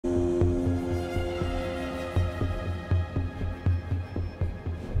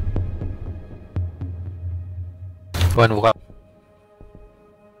When what?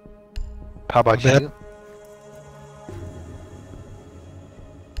 How about Bad. you?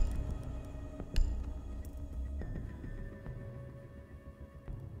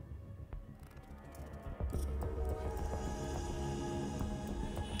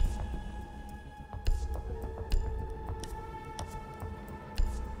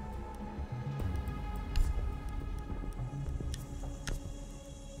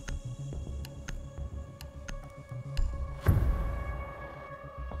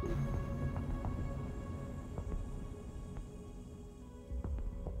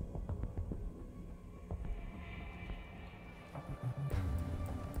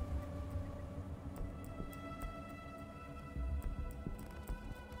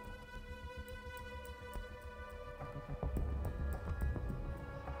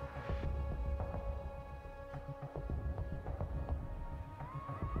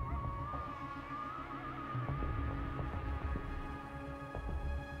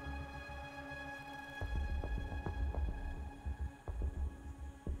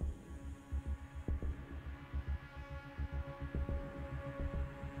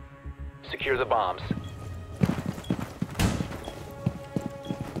 Secure the bombs.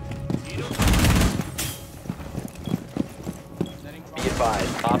 Be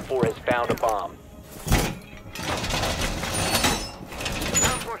advised, Op 4 has found a bomb.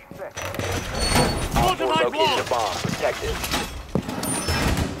 Op 4 located a bomb. Protect it.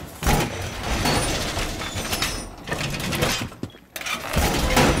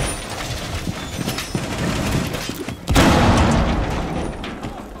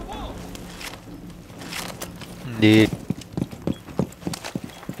 Indeed.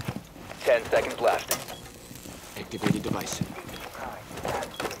 10 seconds left. Activated device.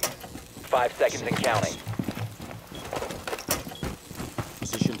 5 seconds and counting.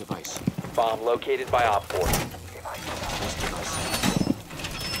 Position device. Bomb located by Op 4. Test device.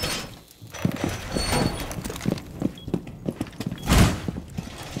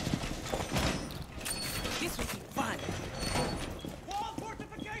 This will be fun. Wall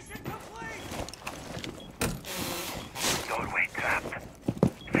fortification complete! Doorway trapped.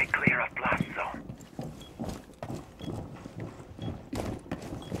 Stay clear of blast zone.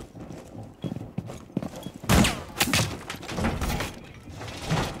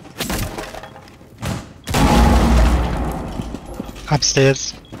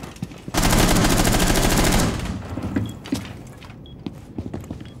 Upstairs.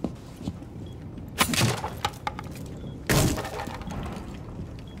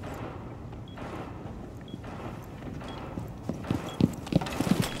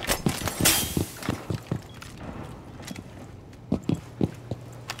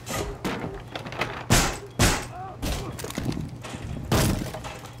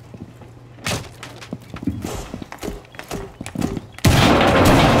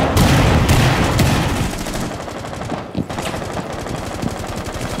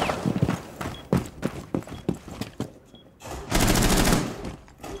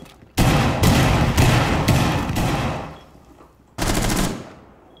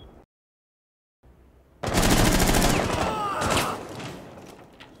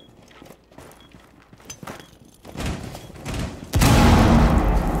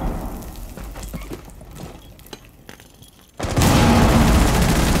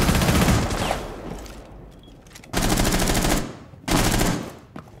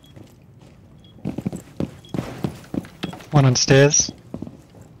 One on stairs.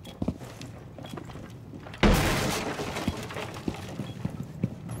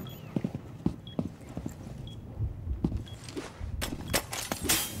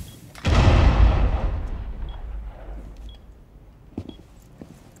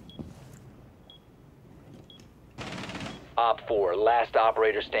 Op 4, last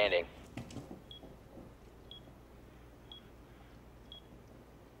operator standing.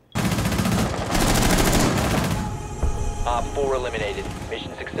 Op 4 eliminated.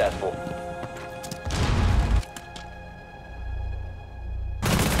 Mission successful.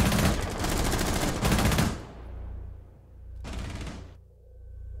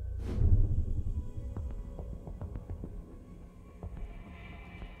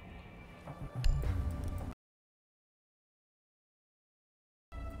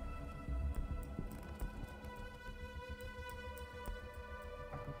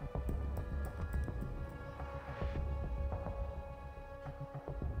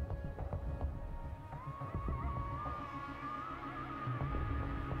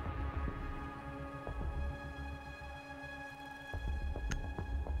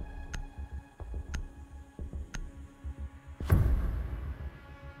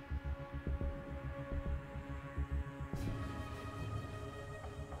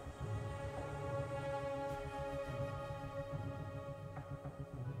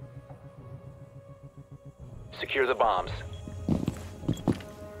 Secure the bombs.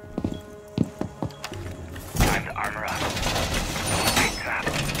 Time to armor up. Stay trapped.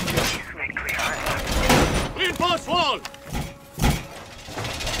 Stay clear. Reinforce wall!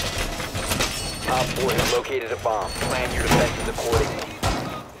 Op 4 has located a bomb. Plan your defenses accordingly.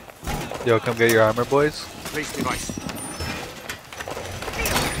 Yo, come get your armor, boys. Place device.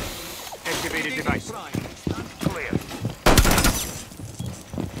 Activated device. Clear.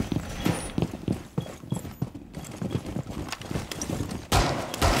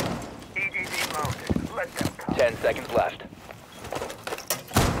 EDD mounted. Let them come. 10 seconds left.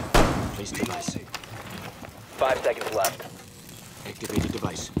 Place device. 5 seconds left. Activated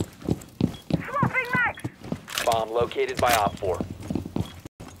device. Swapping max! Bomb located by Op 4.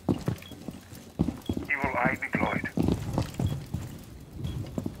 Evil eye deployed.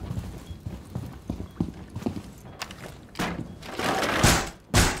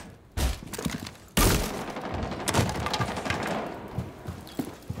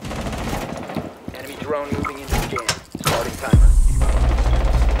 Enemy drone moving into scan. Starting timer.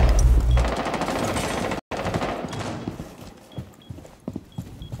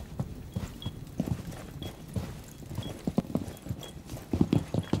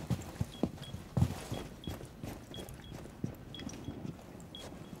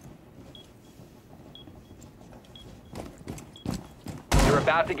 You're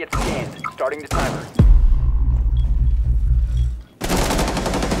about to get scanned. Starting the timer.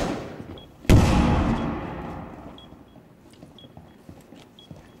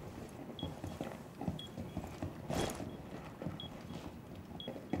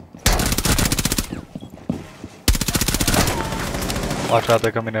 Watch out,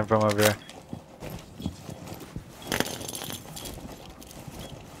 they're coming in from over here.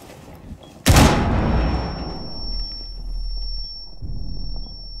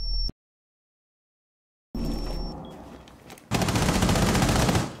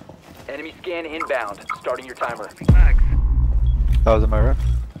 Enemy scan inbound. Starting your timer. Max. That was in my room.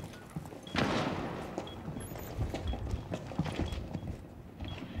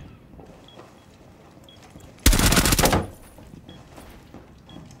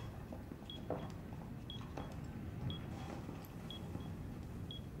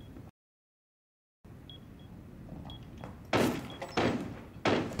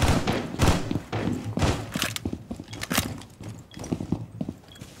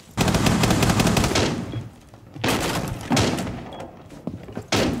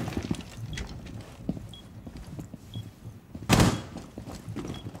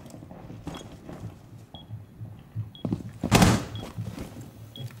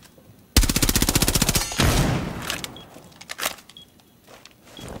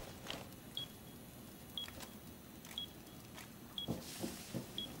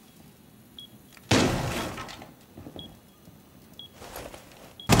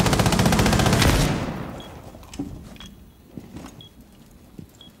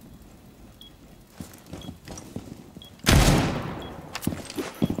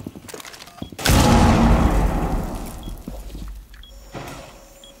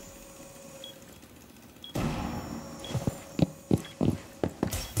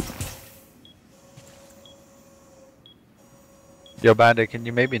 Yo, Bandit, can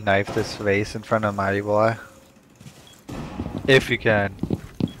you maybe knife this vase in front of my evil eye? If you can.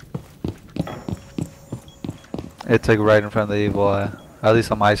 It's like right in front of the evil eye. At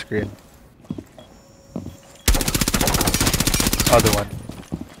least on my screen. Other one.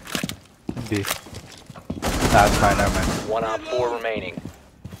 B. That's fine, never mind. 1 Op 4 remaining.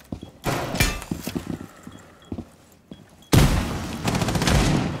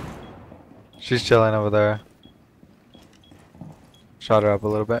 She's chilling over there. Shot her up a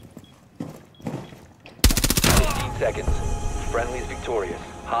little bit. 15 seconds. Friendly's victorious.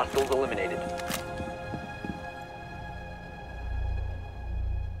 Hostiles eliminated.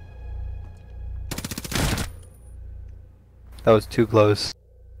 That was too close.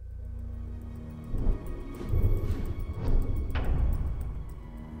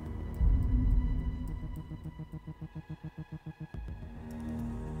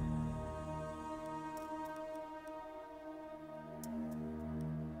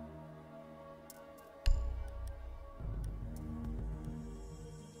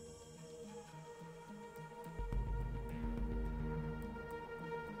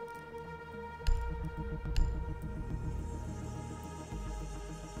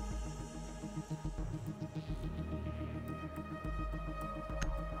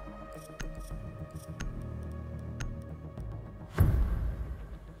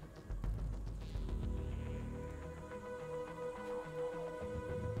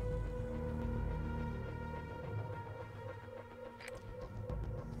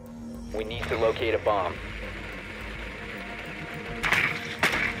 We need to locate a bomb.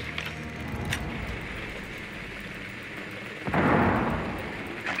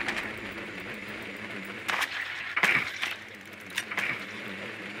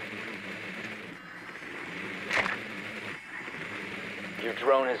 Your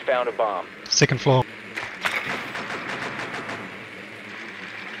drone has found a bomb. Second floor.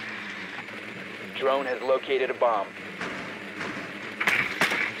 Drone has located a bomb.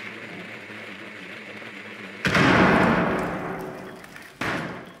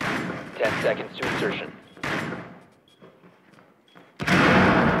 Seconds to insertion.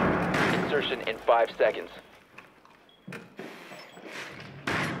 Insertion in 5 seconds.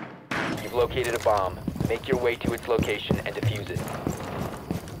 You've located a bomb. Make your way to its location and defuse it.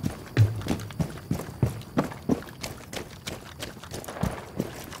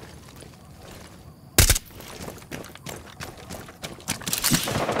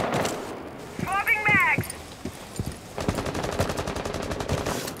 Swapping mags!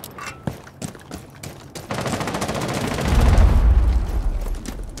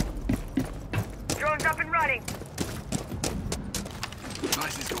 Drone's up and running.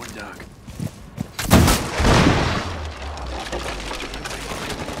 Device is going dark.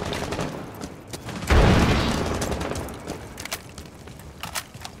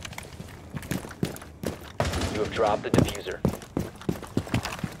 You have dropped the diffuser.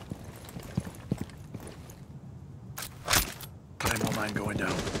 Claymore mine going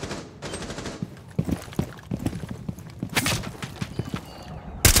down.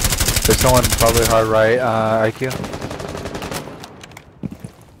 There's someone probably hard right, IQ.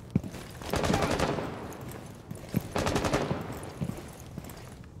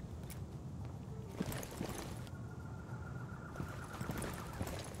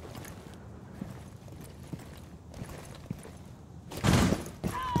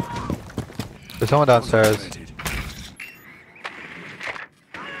 There's someone downstairs.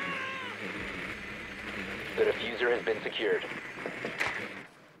 The diffuser has been secured.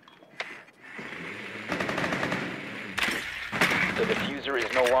 The diffuser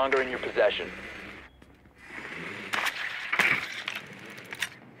is no longer in your possession.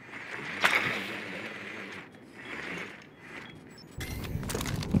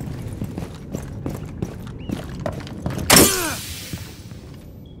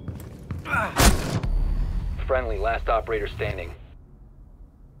 Friendly, last operator standing.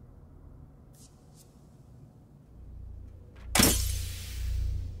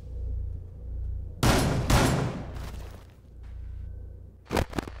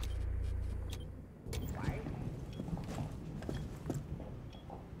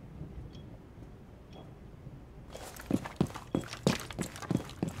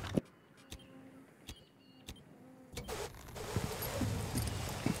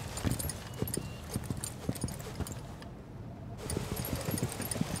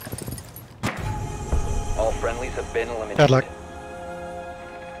 All friendlies have been eliminated. Bad luck.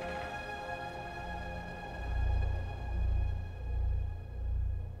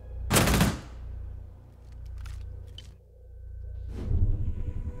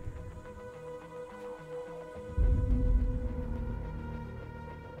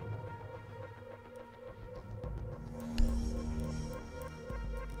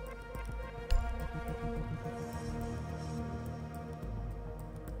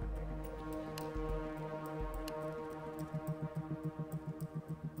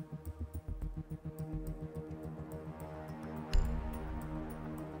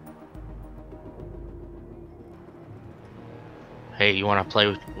 Hey, you want to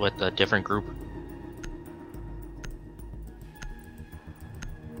play with a different group?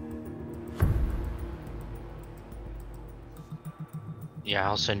 Yeah,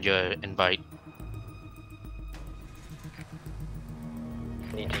 I'll send you an invite.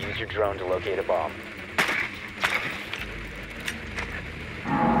 Need to use your drone to locate a bomb.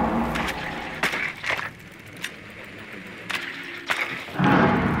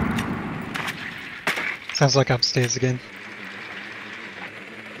 Sounds like upstairs again.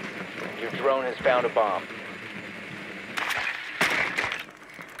 Your drone has found a bomb.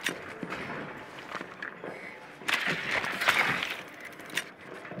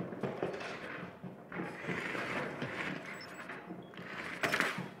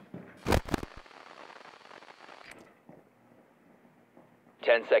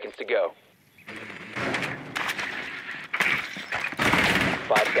 Ten seconds to go.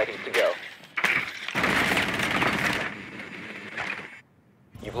 5 seconds to go.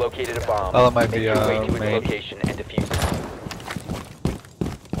 You've located a bomb. Oh, that might Make be, your way to its main. location and defuse it.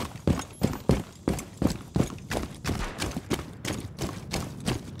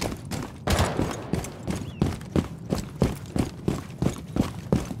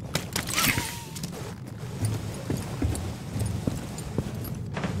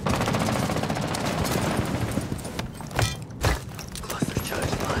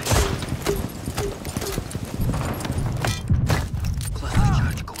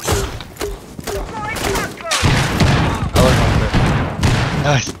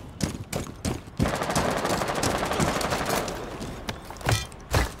 Nice.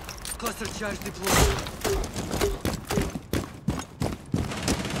 Cluster charge deployed.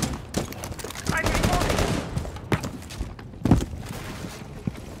 I'm reloading.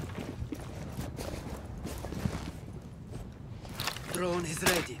 Drone is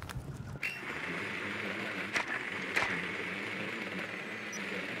ready.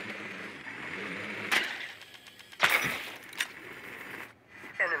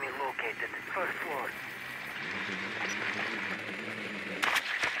 Enemy located. First floor.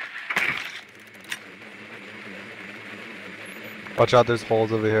 Watch out, there's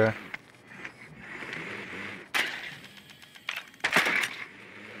holes over here.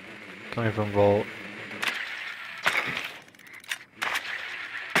 Coming from Vault.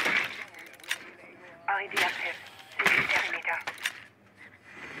 ID active. See perimeter.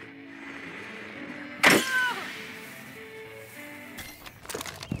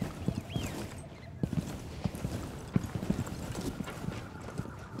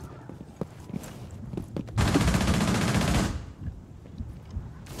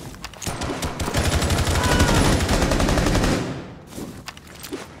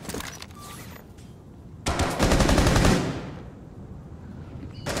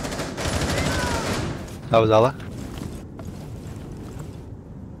 That was Ella.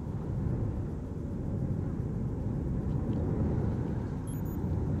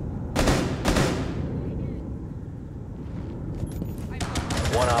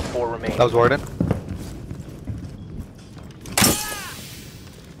 One op 4 remaining. That was Warden.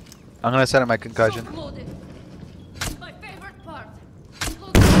 I'm gonna set up my concussion. Loaded. My favorite part.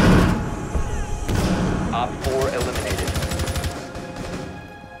 Op 4 eliminated.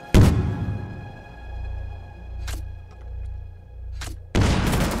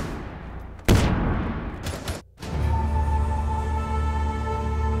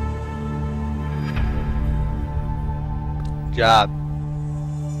 Job.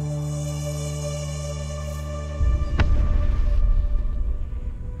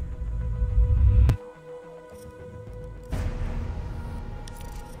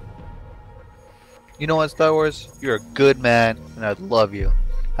 You know what, Star Wars? You're a good man, and I love you.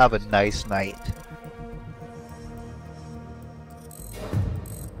 Have a nice night.